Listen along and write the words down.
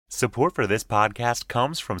Support for this podcast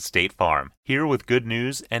comes from State Farm, here with good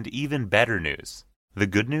news and even better news. The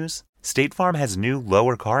good news? State Farm has new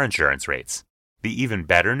lower car insurance rates. The even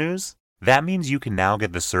better news? That means you can now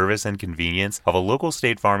get the service and convenience of a local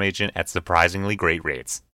State Farm agent at surprisingly great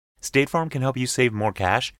rates. State Farm can help you save more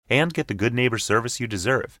cash and get the good neighbor service you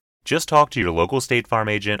deserve. Just talk to your local State Farm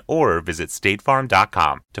agent or visit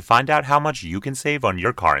statefarm.com to find out how much you can save on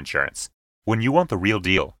your car insurance. When you want the real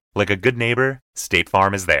deal, like a good neighbor, State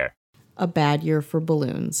Farm is there. A bad year for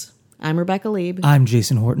balloons. I'm Rebecca Lieb. I'm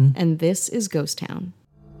Jason Horton. And this is Ghost Town.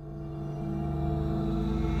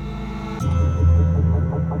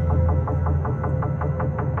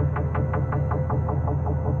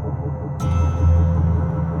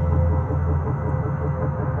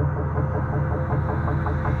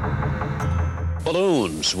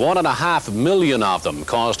 Balloons, 1.5 million of them,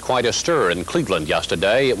 caused quite a stir in Cleveland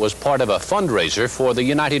yesterday. It was part of a fundraiser for the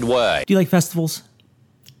United Way. Do you like festivals?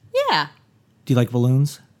 Yeah. Do you like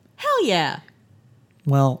balloons? Hell yeah.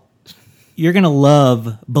 Well, you're going to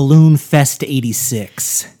love Balloonfest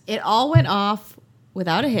 86. It all went off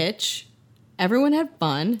without a hitch. Everyone had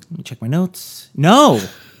fun. Let me check my notes. No.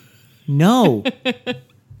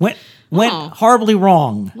 Went horribly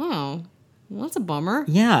wrong. Wow. Well, that's a bummer.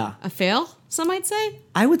 Yeah. A fail, some might say?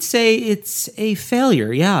 I would say it's a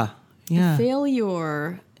failure, yeah. A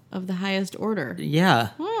failure of the highest order. Yeah.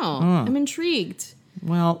 Oh, I'm intrigued.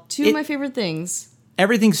 Well, Two of my favorite things.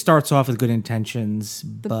 Everything starts off with good intentions,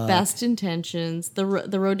 The best intentions. The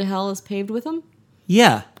road to hell is paved with them?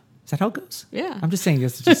 Yeah. Is that how it goes? Yeah. I'm just saying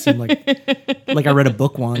this to just seem like I read a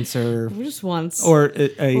book once or Just once. or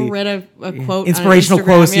Or read a quote inspirational on Instagram.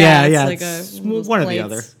 quotes. Yeah. It's like It's one or the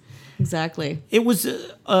other. Exactly. It was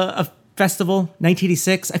a festival,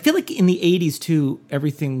 1986. I feel like in the 80s too,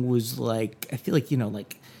 everything was like, I feel like,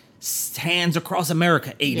 like Hands Across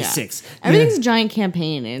America, 86. Yeah. Everything's a giant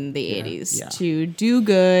campaign in the 80s to do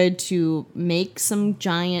good, to make some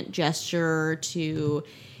giant gesture, to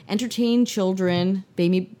entertain children,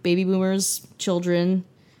 baby boomers, children.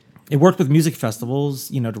 It worked with music festivals,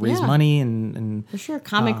 to raise money and for sure.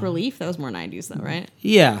 Comic relief, that was more 90s though, right?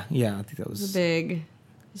 Yeah. I think that was a big.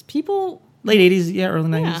 People late 80s, early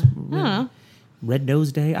 90s. I don't know. Red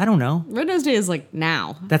Nose Day, I don't know. Red Nose Day is like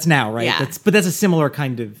now. That's now, right? Yeah. But that's a similar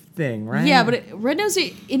kind of thing, right? Yeah, but Red Nose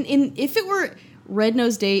Day if it were Red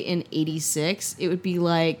Nose Day in 86, it would be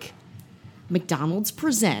like McDonald's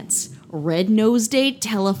presents Red Nose Day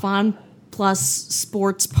telethon plus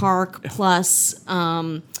sports park plus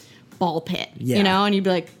ball pit. Yeah. And you'd be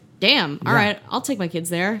like, "Damn, all right, I'll take my kids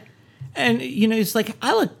there." And it's like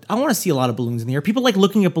I want to see a lot of balloons in the air. People like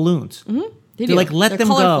looking at balloons. Mm-hmm. They do. Like let They're them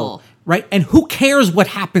colorful. go, right? And who cares what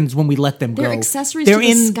happens when we let them go? They're accessories to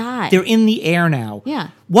the sky. They're in the air now. Yeah.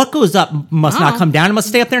 What goes up must not come down. It must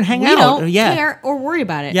stay up there and hang out. We don't care or worry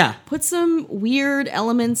about it. Yeah. Put some weird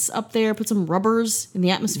elements up there. Put some rubbers in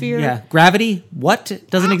the atmosphere. Yeah. Gravity, what?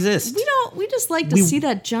 Doesn't exist. We just like to see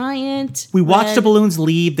that giant. We watch the balloons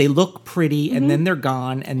leave. They look pretty, and then they're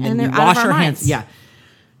gone, and then we wash our hands. Yeah.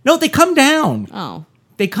 No, they come down. Oh.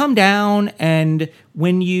 They come down, and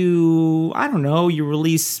when you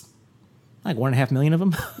release like 1.5 million of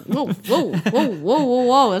them. Whoa.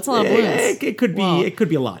 That's a lot of balloons. It could be. Whoa. It could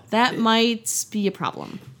be a lot. That might be a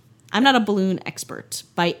problem. I'm not a balloon expert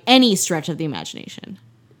by any stretch of the imagination,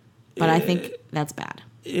 but I think that's bad.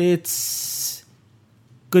 It's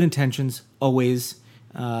good intentions, always.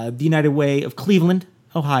 The United Way of Cleveland,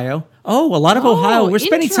 Ohio. Oh, a lot of Ohio. We're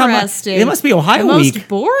spending time on... It must be Ohio the week. Most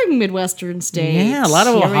boring Midwestern state. Yeah, a lot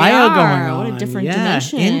of Ohio going on. What a different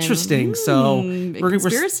dimension. Interesting. So...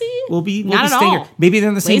 Conspiracy? We'll be Not at staying all. here. Maybe they're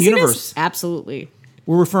in the same Laziness? universe. Absolutely.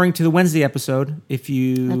 We're referring to the Wednesday episode if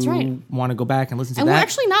you That's right. want to go back and listen to and that. And we're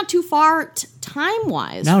actually not too far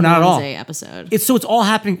time-wise No, from not the at all. Wednesday episode. It's all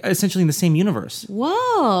happening essentially in the same universe.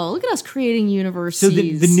 Whoa, look at us creating universes. So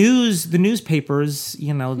the newspapers,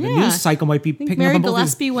 the news cycle might be picking Mary up on both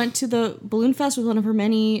Gillespie went to the Balloonfest with one of her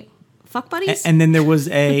many fuck buddies. And then there was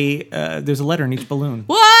there's a letter in each balloon.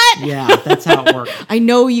 What? Yeah, that's how it worked. I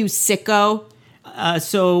know you sicko.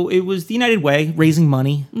 So it was the United Way, raising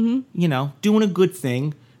money, doing a good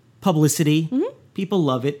thing, publicity. Mm-hmm. People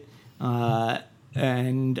love it.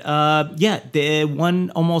 They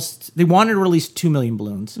wanted to release 2 million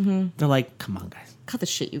balloons. Mm-hmm. They're like, come on, guys. Cut the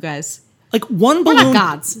shit, you guys. Like one balloon. We're not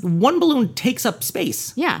gods. One balloon takes up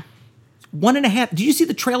space. Yeah. 1.5. Did you see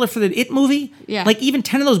the trailer for the It movie? Yeah. Like even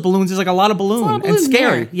 10 of those balloons is like a lot of balloons and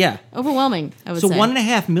scary. There. Yeah. Overwhelming, I would say. So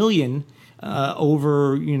 1.5 million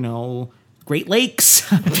over, Great Lakes.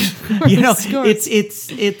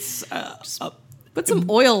 It's put some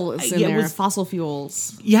oils in there, fossil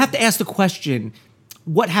fuels. You have to ask the question,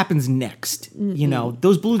 what happens next? You know,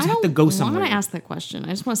 those balloons have to go somewhere. I don't want to ask that question. I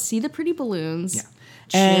just want to see the pretty balloons. Yeah.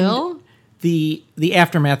 Chill. And the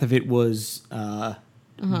aftermath of it was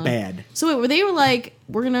bad. So they were like,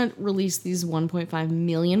 we're gonna release these 1.5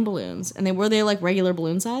 million balloons, and were they like regular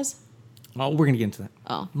balloon size? Oh, we're gonna get into that.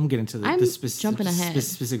 Oh, I'm gonna get into I'm the jumping ahead.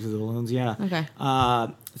 specifics of the balloons. Yeah. Okay.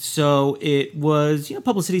 So it was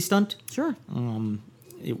publicity stunt. Sure.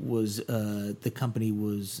 It was the company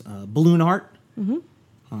was Balloon Art.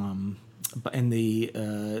 And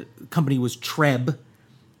the company was Treb,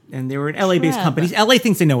 and they were an LA-based company. LA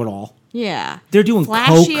thinks they know it all. Yeah. They're doing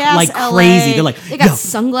Flashy coke ass like LA. crazy. They're like, they got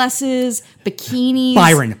sunglasses, bikinis.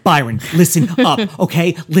 Byron, listen up,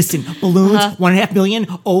 okay? Listen, balloons, 1.5 million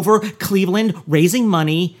over Cleveland, raising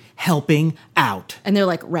money, helping out. And they're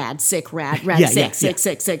like, rad, sick, sick.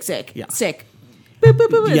 Yeah. Boop, boop,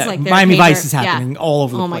 boop. It's like Miami Vice is happening all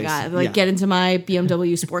over the place. Oh my God. Like, get into my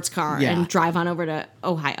BMW sports car and drive on over to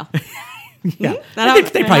Ohio. Yeah.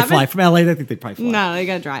 They probably fly from LA. I think they probably fly. No, they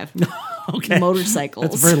got to drive. Okay. Motorcycles.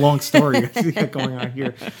 That's a very long story going on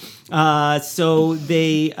here. So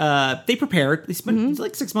they prepared. They spent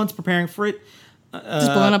like 6 months preparing for it.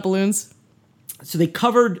 Just blowing up balloons. So they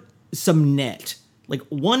covered some net, like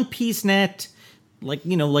one piece net, like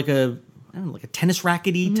a tennis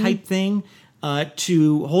rackety type thing,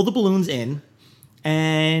 to hold the balloons in,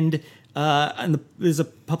 and there's a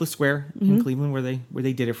public square in Cleveland where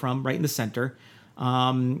they did it from, right in the center,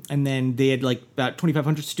 and then they had like about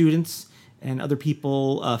 2,500 students and other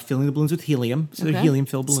people filling the balloons with helium. So they're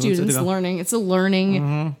helium-filled balloons. Students learning. It's a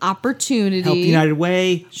learning opportunity. Help the United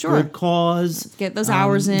Way. Sure. Good cause. Get those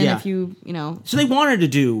hours in if you know. So they wanted to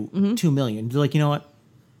do 2 million. They're like, you know what?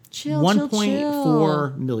 Chill,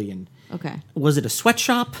 1.4 million. Okay. Was it a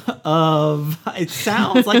sweatshop it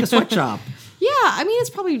sounds like a sweatshop. Yeah, I mean,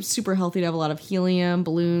 it's probably super healthy to have a lot of helium,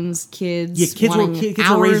 balloons, kids. Yeah, kids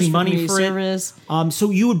were raising money for service. It.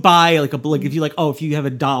 So you would buy if you have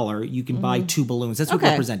 $1, you can buy 2 balloons. That's what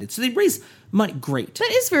represented. So they raise money. Great.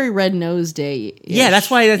 That is very Red Nose Day. Yeah,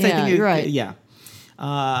 that's why. I think you're right. Yeah.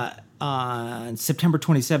 On September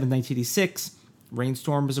 27, 1986,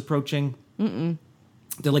 rainstorm was approaching.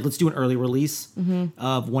 They're like, let's do an early release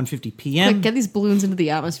of 1:50 p.m. Quick, get these balloons into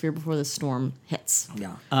the atmosphere before the storm hits.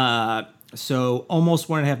 Yeah. So almost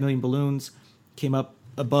 1.5 million balloons came up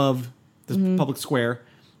above the public square,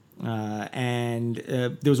 and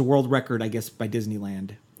there was a world record, I guess, by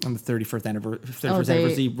Disneyland on the 31st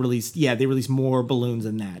anniversary released. Yeah, they released more balloons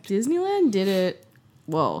than that. Disneyland did it.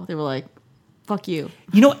 Whoa, they were like, fuck you.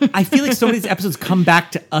 You know, I feel like so many of these episodes come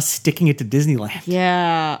back to us sticking it to Disneyland.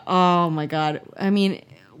 Yeah. Oh my God. I mean,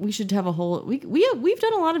 we should have a whole. We've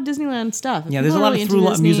done a lot of Disneyland stuff. Yeah, there's a lot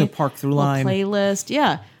of amusement park through line playlist.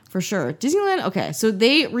 Yeah, for sure. Disneyland. Okay, so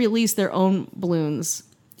they released their own balloons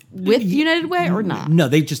with United Way or not? No,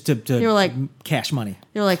 they just they were like cash money.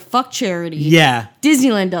 They were like, fuck charity. Yeah,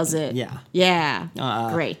 Disneyland does it. Yeah.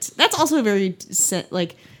 Great. That's also very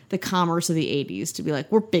like the commerce of the 80s to be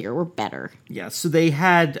like, we're bigger, we're better. Yeah. So they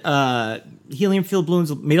had helium-filled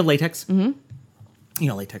balloons made of latex. You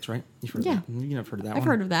know latex, right? You've heard of that. You've never heard of that. I've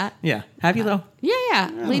heard of that. Yeah. Have you though? Yeah.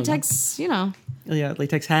 Latex, Yeah,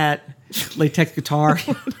 latex hat, latex guitar.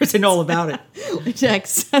 I know all about it.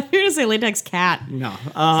 Latex. I'm going to say latex cat. No.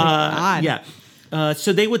 Yeah.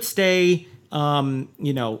 So they would stay.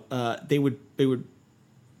 They would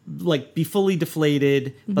like be fully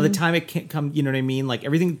deflated by the time it can't come. You know what I mean? Like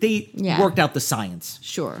everything they worked out the science.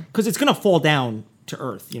 Sure. Because it's going to fall down to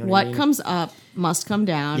earth. You know what I mean? Comes up must come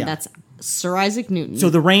down. Yeah. That's Sir Isaac Newton.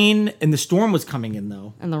 So the rain and the storm was coming in,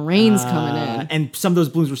 though. And the rain's coming in. And some of those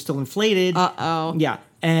balloons were still inflated. Uh-oh. Yeah.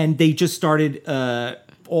 And they just started,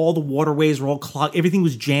 all the waterways were all clogged. Everything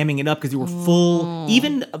was jamming it up because they were full.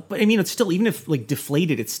 Even if like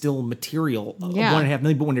deflated, it's still material. 1.5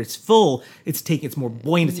 million. But when it's full, it's more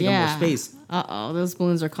buoyant. It's taking more space. Uh-oh. Those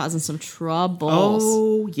balloons are causing some troubles.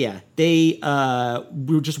 Oh, yeah. We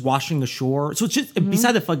were just washing ashore. So it's just,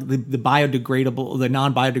 beside the biodegradable, the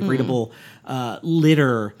non-biodegradable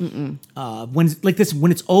litter, when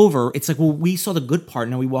it's over, it's like, well, we saw the good part,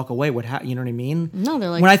 now we walk away. You know what I mean? No, they're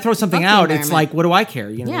like, when I throw something out, it's like, what do I care?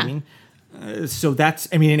 You know what I mean? So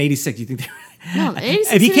in 86, you think no,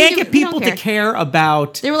 if you can't get people to care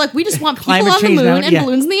about, they were like, we just want people on the moon and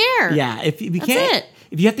balloons in the air. Yeah, if you can't.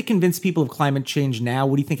 If you have to convince people of climate change now,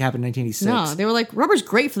 what do you think happened in 1986? No, they were like, rubber's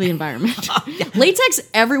great for the environment. Latex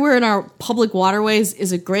everywhere in our public waterways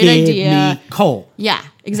is a great idea. Give me coal. Yeah,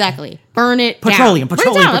 exactly. Burn it petroleum, down.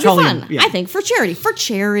 Petroleum, Burn it down. petroleum. That'd be fun. I think for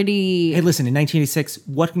charity. Hey, listen, in 1986,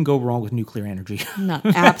 what can go wrong with nuclear energy? No,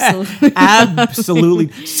 absolutely.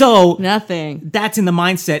 Absolutely. So nothing. That's in the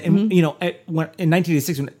mindset. And, in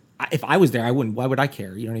 1986, when if I was there, I wouldn't. Why would I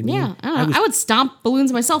care? You know what I mean? Yeah, I don't know. I would stomp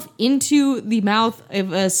balloons myself into the mouth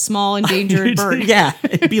of a small endangered bird. Yeah,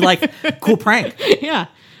 it'd be like cool prank. Yeah,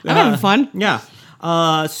 I'm having fun.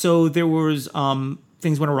 Yeah. So there was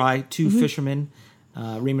things went awry. Two fishermen,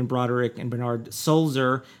 Raymond Broderick and Bernard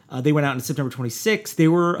Sulzer, they went out on September 26th. They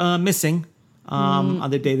were missing on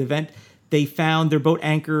the day of the event. They found their boat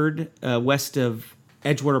anchored west of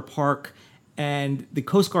Edgewater Park, and the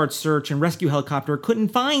Coast Guard search and rescue helicopter couldn't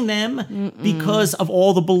find them because of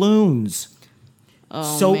all the balloons.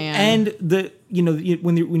 Oh, so man. And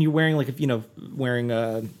when you're wearing wearing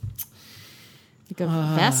a Like a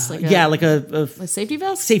vest? Like a safety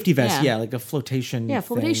vest? Safety vest, yeah, like a flotation. Yeah,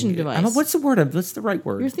 flotation thing. device. I don't know, what's the word? What's the right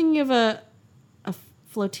word? You're thinking of a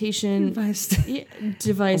flotation device.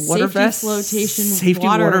 Device. Water Safety vest? flotation Safety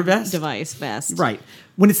water vest? Device vest. Right.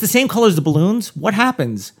 When it's the same color as the balloons, what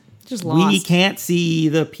happens? Just lost. We can't see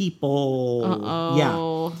the people.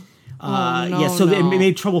 Uh-oh. Yeah. So no. it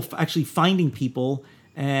made trouble actually finding people,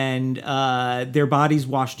 and their bodies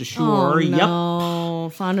washed ashore. Oh, no.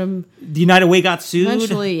 Yep. Found him. The United Way got sued.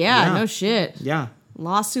 Eventually, no shit. Yeah.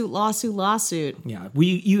 Lawsuit. Yeah.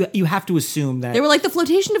 You have to assume that They were like, the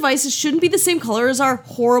flotation devices shouldn't be the same color as our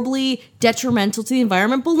horribly detrimental to the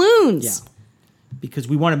environment balloons. Yeah. Because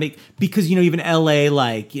we want to even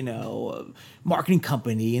LA, marketing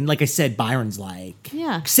company, and like I said, Byron's like,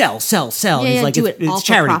 sell. Yeah, He's like, do it's it all for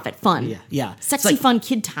charity. profit, fun. Yeah. Sexy, It's like fun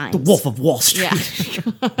kid times. the Wolf of Wall Street.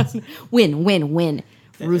 Yeah. Win.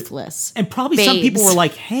 Ruthless. And probably some people were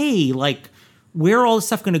like, hey, where are all this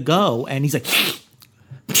stuff going to go? And he's like,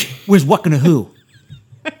 where's what going to who?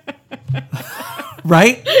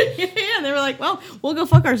 Right? Yeah, they were like, well, we'll go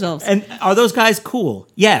fuck ourselves. And are those guys cool?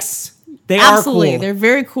 Yes. They Absolutely, are cool. they're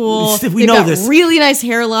very cool. We They've know got this. really nice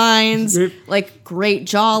hairlines, great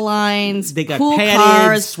jawlines. They got cool padded,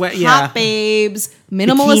 cars, sweat- hot babes,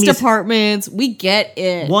 minimalist Bikinis. apartments. We get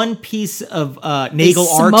it. One piece of Nagel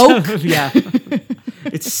art. smoke. Yeah.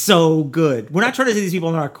 It's so good. We're not trying to say these people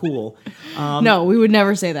are not cool. No, we would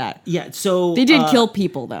never say that. Yeah, so... They did kill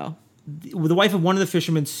people, though. The wife of one of the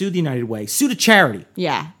fishermen sued the United Way, sued a charity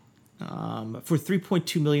Yeah. for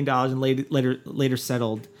 $3.2 million and later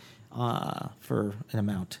settled for an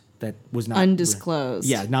amount that was not... Undisclosed.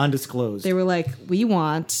 Yeah, non-disclosed. They were like, we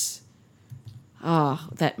want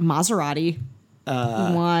that Maserati. We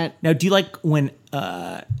want... Now, do you like when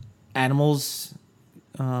animals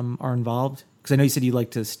are involved? Because I know you said you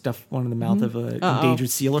like to stuff one in the mouth of an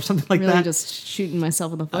endangered seal or something like really that. just shooting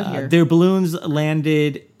myself in the foot here. Their balloons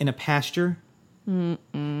landed in a pasture,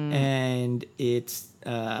 and it's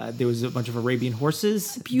there was a bunch of Arabian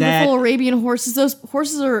horses. Beautiful Arabian horses. Those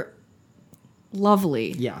horses are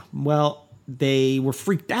lovely. Yeah. Well, they were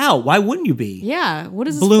freaked out. Why wouldn't you be? Yeah. What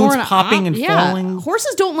is this Balloons for an popping and falling.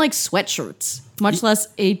 Horses don't like sweatshirts, much less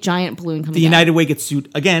a giant balloon coming The down. United Way gets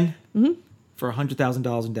sued again for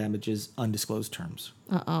 $100,000 in damages, undisclosed terms.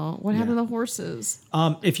 What happened to the horses?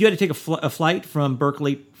 If you had to take a flight from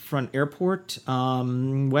Berkeley Front Airport, they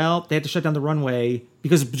had to shut down the runway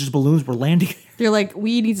because just balloons were landing. They're like,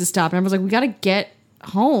 we need to stop. And everyone's like, we got to get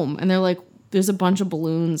home. And they're like, there's a bunch of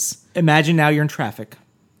balloons. Imagine now you're in traffic.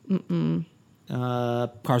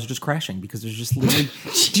 Cars are just crashing because there's just literally...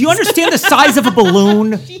 Do you understand the size of a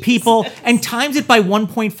balloon, people? And times it by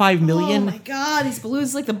 1.5 million? Oh my God, these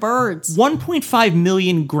balloons are like the birds. 1.5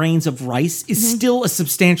 million grains of rice is still a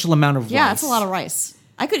substantial amount of rice. Yeah, that's a lot of rice.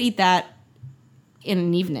 I could eat that in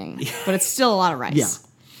an evening, but it's still a lot of rice. Yeah.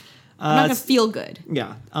 I'm not going to feel good.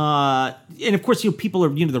 Yeah. And of course, people are,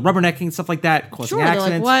 the rubbernecking and stuff like that, causing Sure, accidents.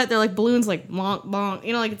 they're like, what? They're like balloons, like, bonk, bonk.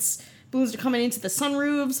 It's... Balloons are coming into the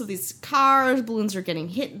sunroofs of these cars. Balloons are getting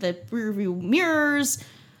hit in the rear view mirrors.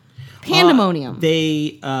 Pandemonium.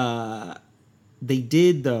 They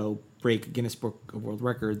did, though, break Guinness Book of World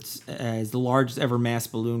Records as the largest ever mass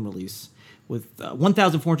balloon release, with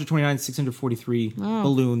 1,429,643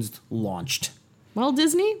 balloons launched. Well,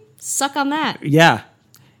 Disney, suck on that. Yeah.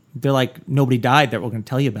 They're like, nobody died that we're going to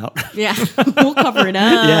tell you about. Yeah, we'll cover it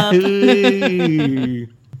up. Yeah.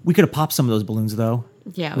 We could have popped some of those balloons, though.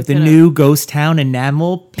 Yeah, with the new Ghost Town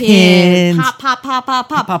enamel pins. Pop, pop, pop, pop,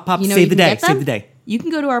 pop. Pop, pop. You know Save you the can day. get them? Save the day. You can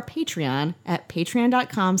go to our Patreon at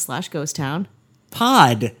patreon.com/ghosttown.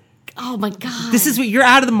 Pod. Oh my God. This is what you're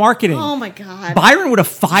out of the marketing. Oh my God. Byron would have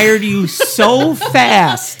fired you so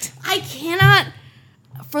fast. I cannot,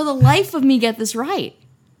 for the life of me, get this right.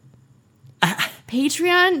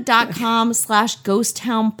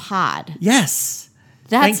 Patreon.com/ghosttownpod. Yes.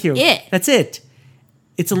 That's Thank you. it. That's it.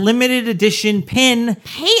 It's a limited edition pin.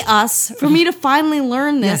 Pay us for me to finally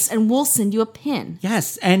learn this, Yes. and we'll send you a pin.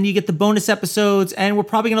 Yes, and you get the bonus episodes, and we're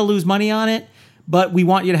probably going to lose money on it, but we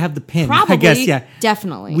want you to have the pin. Probably. I guess, yeah.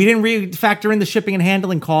 Definitely. We didn't factor in the shipping and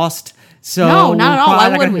handling cost. So no, not at all.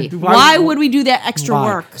 Why would we? Why would we do that extra Why?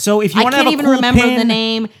 work? So if you want to have a I can't even cool remember pin, the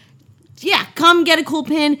name. Yeah, come get a cool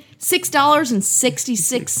pin.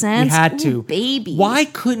 $6.66. We had to. Ooh, baby. Why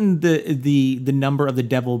couldn't the number of the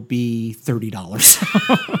devil be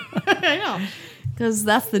 $30? I know. Because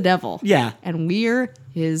that's the devil. Yeah. And we're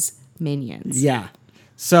his minions. Yeah.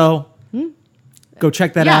 So go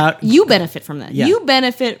check that out. You benefit from that. Yeah. You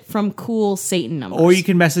benefit from cool Satan numbers. Or you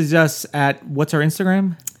can message us at, what's our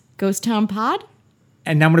Instagram? Ghost Town Pod.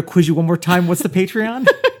 And now I'm going to quiz you one more time. What's the Patreon?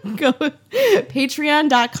 Go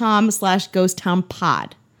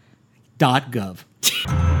patreon.com/ghosttownpod. .gov.